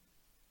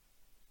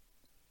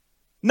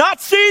 Not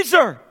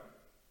Caesar.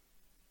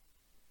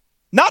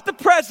 Not the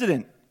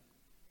president.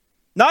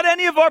 Not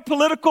any of our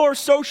political or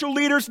social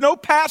leaders. No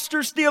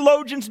pastors,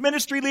 theologians,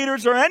 ministry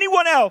leaders, or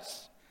anyone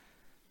else.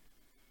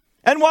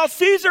 And while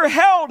Caesar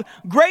held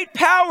great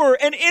power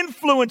and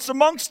influence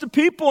amongst the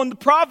people in the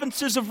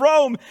provinces of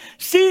Rome,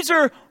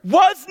 Caesar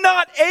was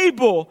not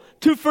able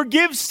to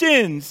forgive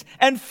sins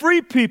and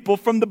free people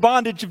from the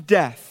bondage of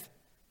death.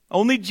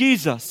 Only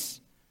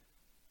Jesus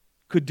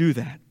could do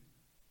that.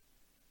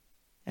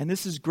 And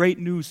this is great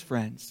news,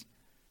 friends,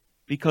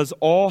 because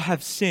all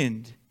have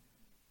sinned,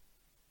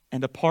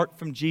 and apart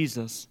from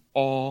Jesus,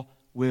 all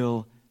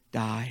will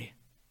die.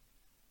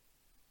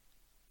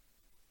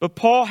 But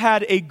Paul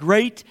had a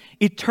great,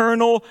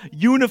 eternal,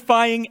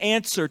 unifying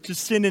answer to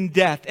sin and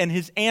death, and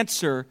his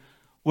answer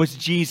was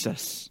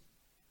Jesus.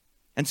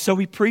 And so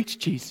he preached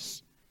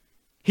Jesus.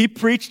 He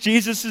preached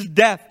Jesus'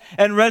 death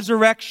and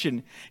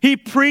resurrection. He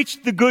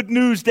preached the good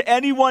news to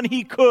anyone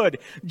he could.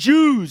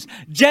 Jews,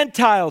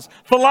 Gentiles,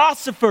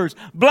 philosophers,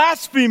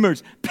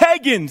 blasphemers,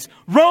 pagans,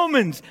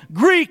 Romans,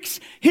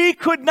 Greeks. He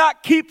could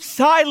not keep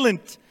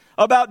silent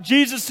about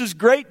Jesus'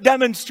 great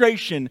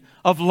demonstration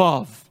of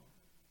love.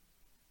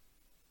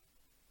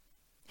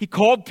 He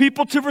called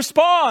people to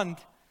respond,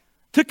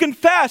 to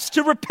confess,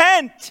 to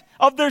repent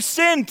of their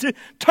sin, to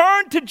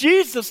turn to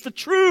Jesus, the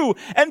true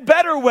and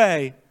better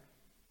way.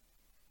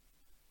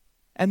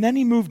 And then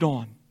he moved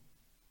on.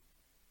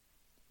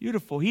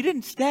 Beautiful. He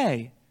didn't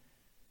stay.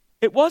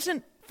 It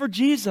wasn't for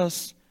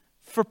Jesus,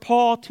 for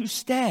Paul to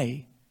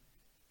stay.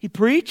 He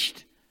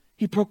preached,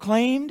 he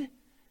proclaimed,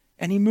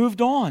 and he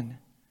moved on.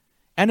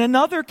 And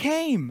another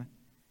came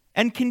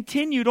and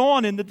continued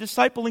on in the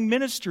discipling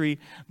ministry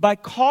by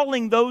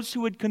calling those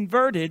who had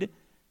converted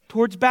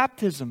towards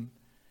baptism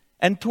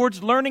and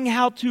towards learning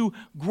how to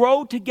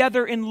grow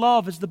together in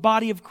love as the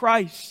body of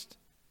Christ.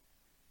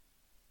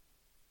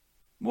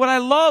 What I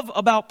love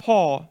about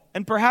Paul,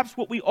 and perhaps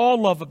what we all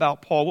love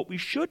about Paul, what we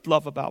should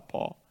love about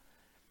Paul,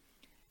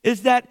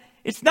 is that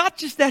it's not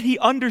just that he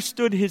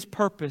understood his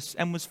purpose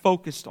and was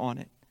focused on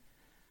it,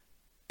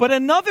 but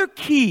another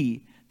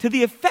key to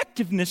the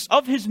effectiveness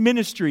of his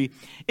ministry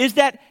is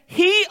that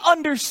he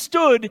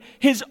understood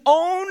his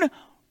own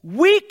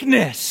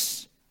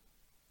weakness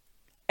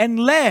and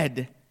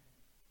led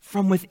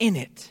from within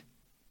it.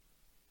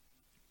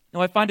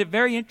 Now, I find it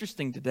very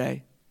interesting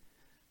today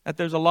that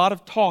there's a lot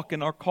of talk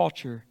in our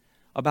culture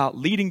about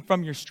leading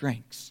from your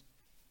strengths.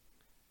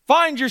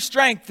 Find your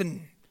strength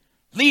and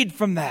lead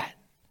from that.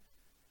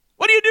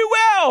 What do you do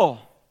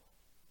well?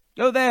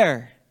 Go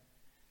there.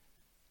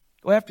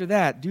 Go after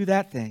that. Do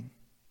that thing.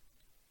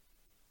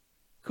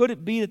 Could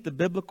it be that the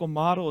biblical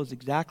model is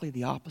exactly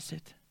the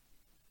opposite?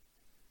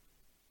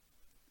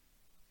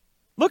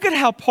 Look at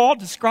how Paul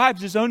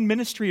describes his own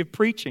ministry of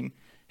preaching.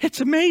 It's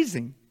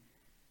amazing.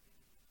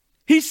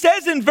 He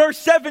says in verse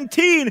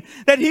 17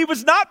 that he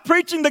was not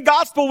preaching the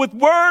gospel with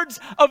words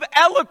of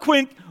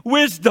eloquent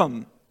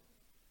wisdom.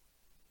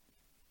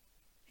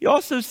 He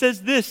also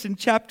says this in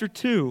chapter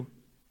 2.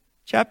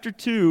 Chapter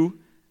 2,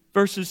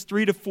 verses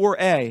 3 to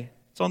 4a.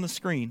 It's on the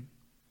screen.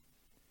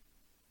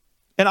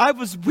 And I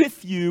was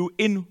with you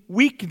in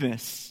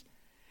weakness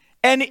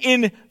and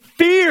in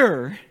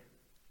fear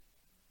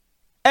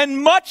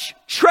and much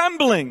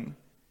trembling.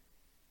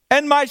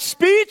 And my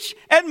speech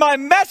and my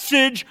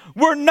message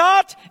were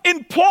not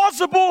in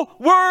plausible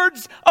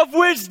words of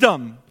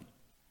wisdom.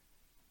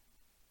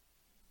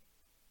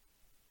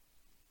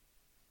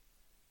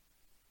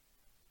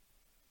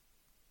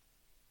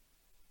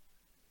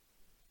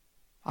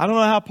 I don't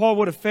know how Paul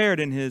would have fared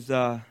in his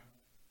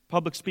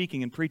public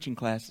speaking and preaching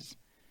classes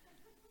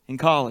in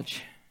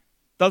college.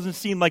 Doesn't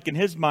seem like in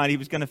his mind he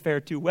was going to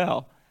fare too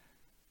well.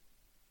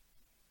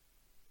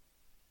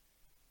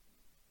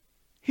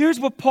 Here's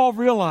what Paul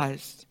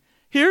realized.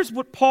 Here's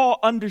what Paul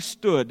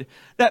understood.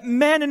 That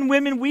men and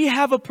women, we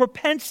have a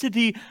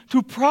propensity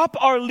to prop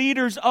our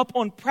leaders up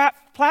on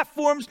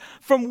platforms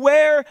from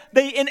where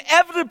they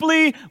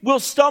inevitably will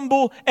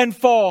stumble and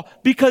fall.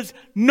 Because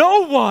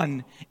no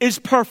one is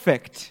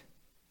perfect.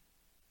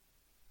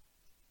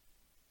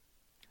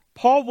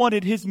 Paul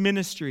wanted his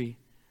ministry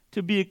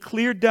to be a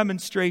clear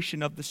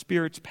demonstration of the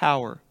Spirit's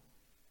power.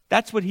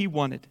 That's what he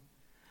wanted.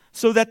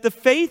 So that the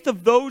faith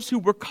of those who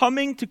were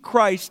coming to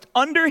Christ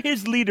under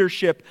his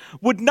leadership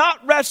would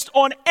not rest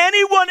on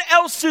anyone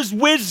else's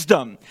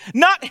wisdom.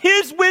 Not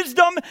his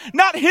wisdom,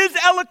 not his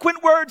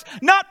eloquent words,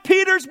 not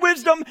Peter's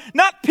wisdom,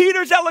 not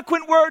Peter's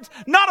eloquent words,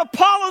 not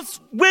Apollos'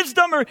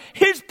 wisdom or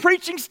his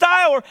preaching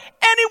style or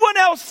anyone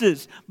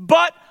else's,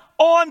 but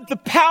on the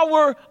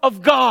power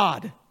of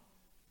God.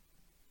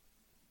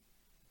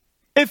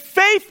 If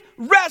faith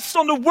rests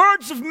on the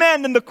words of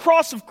men, then the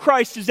cross of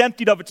Christ is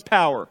emptied of its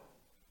power.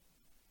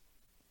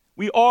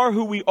 We are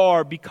who we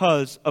are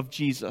because of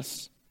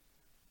Jesus.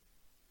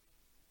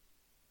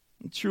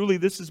 And truly,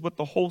 this is what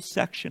the whole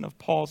section of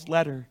Paul's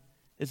letter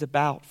is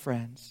about,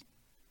 friends.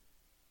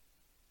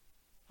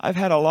 I've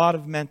had a lot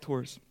of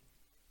mentors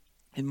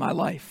in my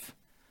life.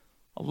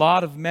 A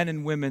lot of men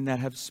and women that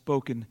have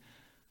spoken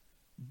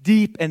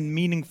deep and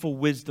meaningful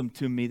wisdom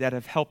to me, that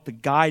have helped to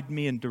guide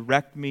me and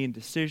direct me in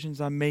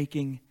decisions I'm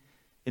making,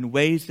 in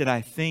ways that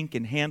I think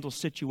and handle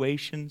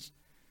situations.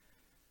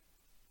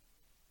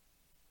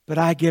 But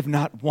I give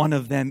not one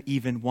of them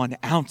even 1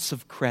 ounce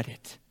of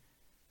credit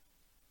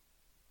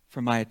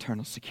for my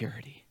eternal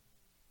security.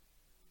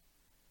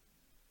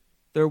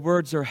 Their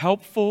words are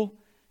helpful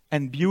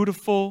and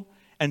beautiful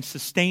and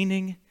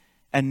sustaining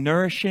and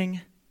nourishing.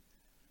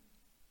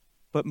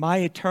 But my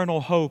eternal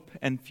hope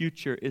and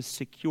future is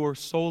secure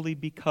solely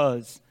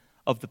because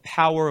of the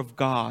power of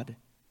God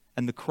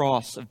and the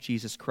cross of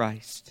Jesus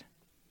Christ.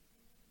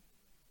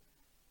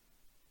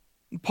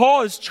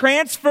 Paul is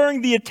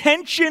transferring the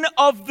attention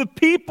of the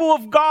people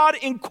of God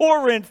in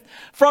Corinth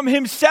from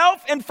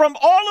himself and from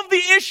all of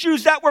the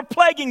issues that were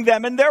plaguing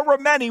them. And there were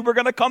many we're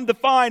going to come to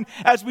find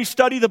as we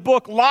study the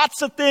book.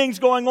 Lots of things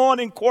going on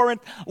in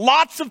Corinth.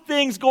 Lots of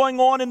things going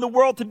on in the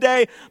world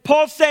today.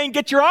 Paul's saying,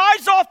 get your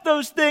eyes off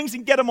those things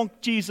and get them on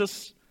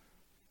Jesus.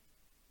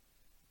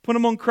 Put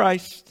them on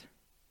Christ.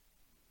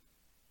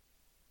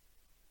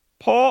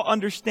 Paul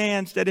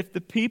understands that if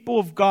the people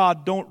of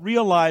God don't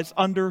realize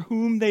under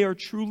whom they are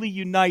truly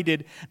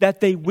united,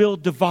 that they will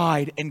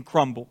divide and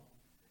crumble.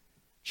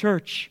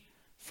 Church,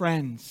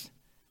 friends,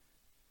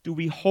 do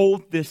we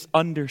hold this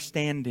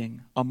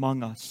understanding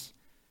among us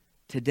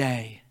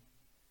today?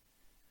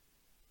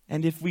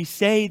 And if we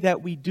say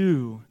that we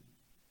do,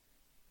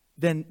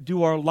 then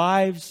do our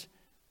lives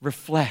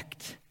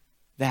reflect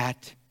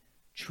that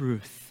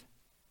truth?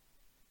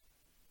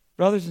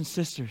 Brothers and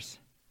sisters,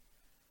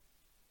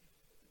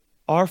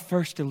 our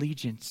first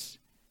allegiance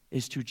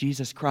is to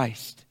Jesus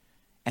Christ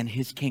and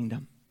His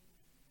kingdom.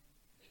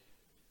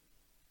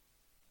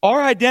 Our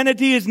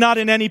identity is not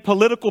in any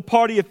political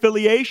party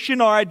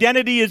affiliation. Our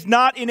identity is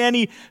not in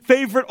any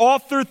favorite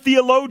author,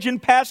 theologian,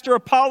 pastor,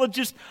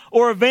 apologist,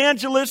 or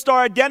evangelist.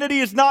 Our identity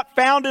is not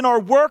found in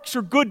our works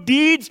or good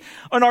deeds,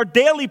 in our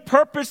daily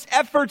purpose,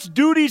 efforts,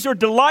 duties, or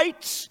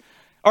delights.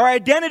 Our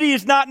identity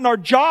is not in our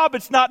job.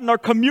 It's not in our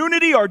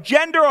community, our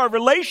gender, our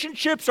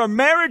relationships, our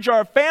marriage,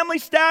 our family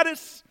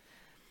status.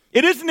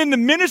 It isn't in the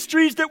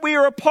ministries that we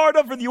are a part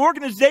of or the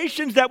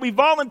organizations that we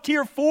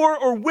volunteer for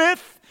or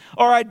with.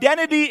 Our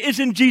identity is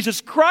in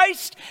Jesus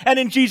Christ, and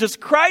in Jesus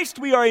Christ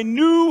we are a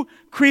new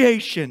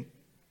creation.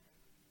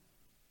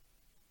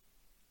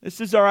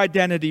 This is our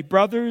identity,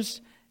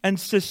 brothers and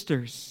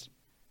sisters,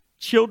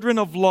 children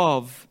of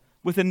love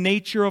with a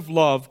nature of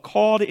love,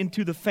 called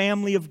into the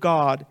family of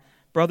God,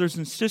 brothers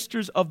and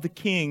sisters of the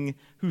King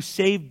who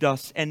saved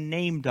us and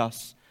named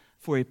us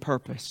for a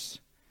purpose.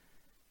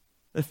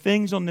 The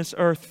things on this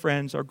earth,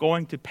 friends, are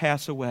going to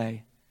pass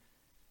away.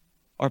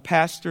 Our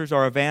pastors,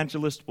 our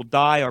evangelists will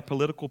die. Our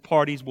political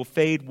parties will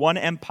fade. One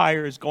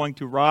empire is going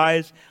to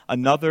rise.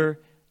 Another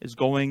is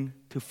going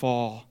to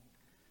fall.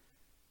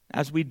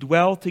 As we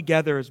dwell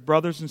together as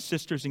brothers and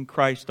sisters in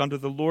Christ under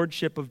the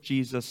lordship of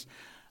Jesus,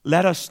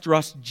 let us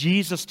thrust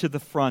Jesus to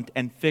the front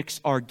and fix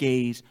our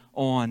gaze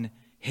on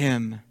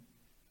Him.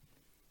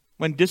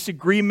 When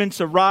disagreements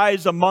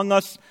arise among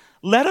us,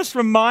 let us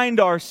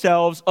remind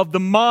ourselves of the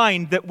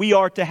mind that we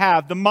are to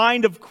have, the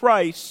mind of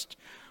Christ,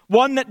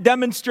 one that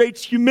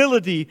demonstrates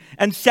humility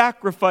and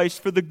sacrifice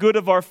for the good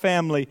of our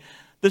family.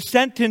 The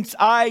sentence,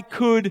 "I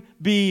could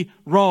be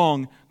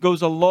wrong,"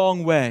 goes a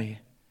long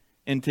way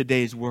in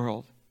today's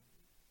world.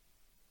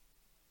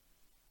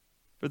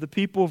 For the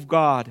people of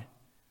God,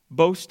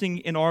 boasting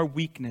in our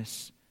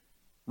weakness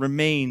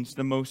remains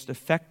the most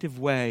effective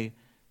way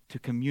to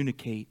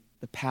communicate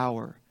the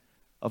power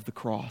of the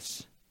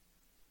cross.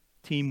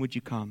 Team, would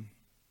you come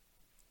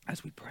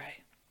as we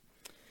pray?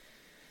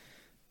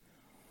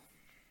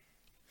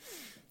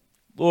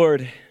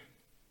 Lord,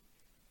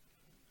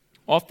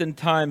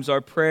 oftentimes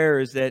our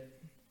prayer is that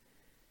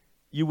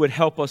you would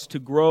help us to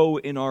grow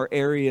in our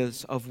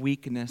areas of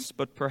weakness.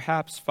 But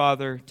perhaps,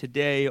 Father,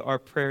 today our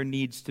prayer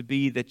needs to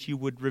be that you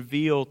would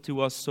reveal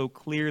to us so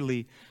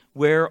clearly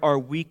where our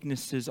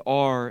weaknesses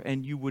are,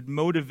 and you would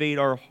motivate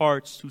our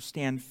hearts to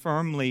stand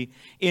firmly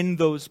in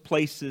those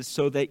places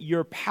so that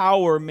your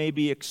power may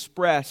be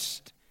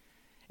expressed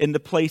in the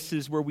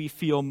places where we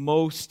feel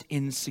most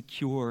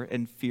insecure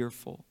and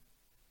fearful.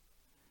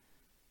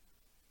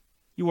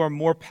 You are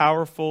more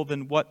powerful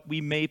than what we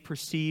may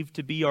perceive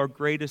to be our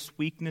greatest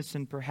weakness.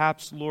 And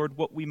perhaps, Lord,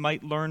 what we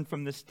might learn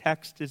from this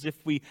text is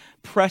if we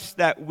press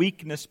that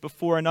weakness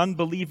before an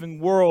unbelieving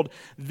world,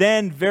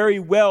 then very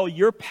well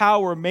your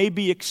power may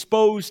be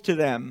exposed to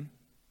them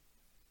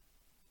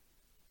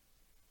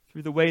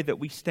through the way that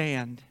we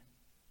stand,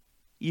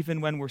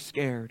 even when we're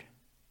scared,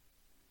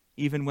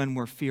 even when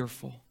we're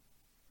fearful.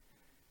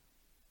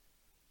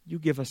 You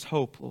give us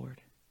hope,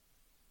 Lord.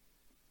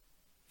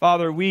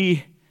 Father,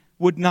 we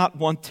would not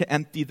want to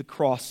empty the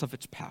cross of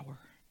its power.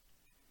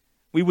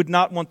 We would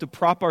not want to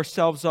prop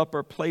ourselves up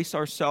or place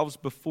ourselves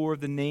before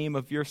the name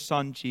of your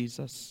Son,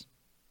 Jesus.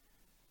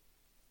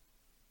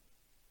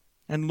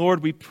 And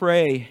Lord, we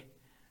pray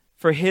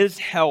for his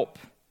help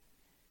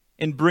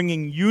in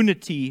bringing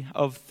unity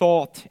of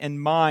thought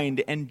and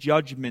mind and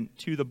judgment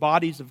to the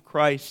bodies of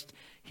Christ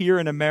here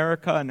in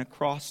America and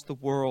across the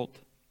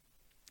world.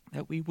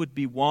 That we would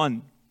be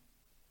one.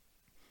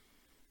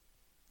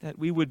 That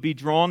we would be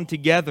drawn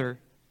together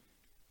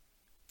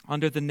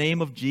under the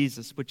name of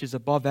Jesus, which is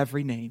above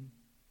every name.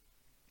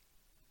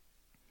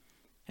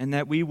 And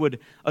that we would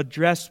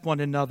address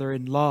one another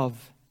in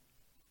love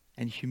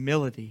and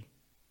humility,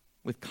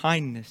 with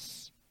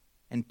kindness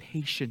and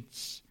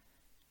patience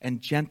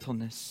and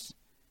gentleness,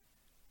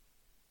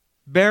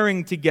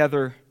 bearing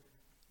together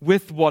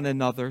with one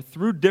another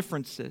through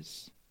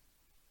differences,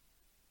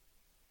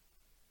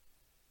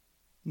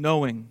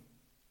 knowing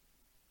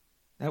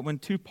that when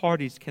two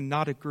parties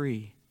cannot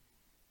agree,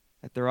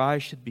 that their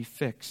eyes should be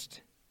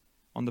fixed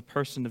on the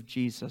person of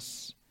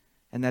Jesus,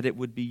 and that it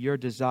would be your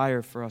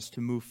desire for us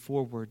to move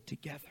forward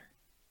together.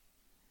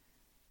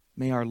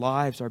 May our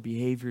lives, our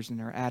behaviors,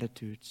 and our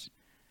attitudes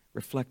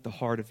reflect the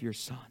heart of your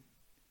Son.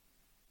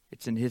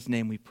 It's in his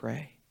name we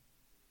pray.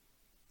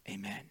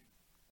 Amen.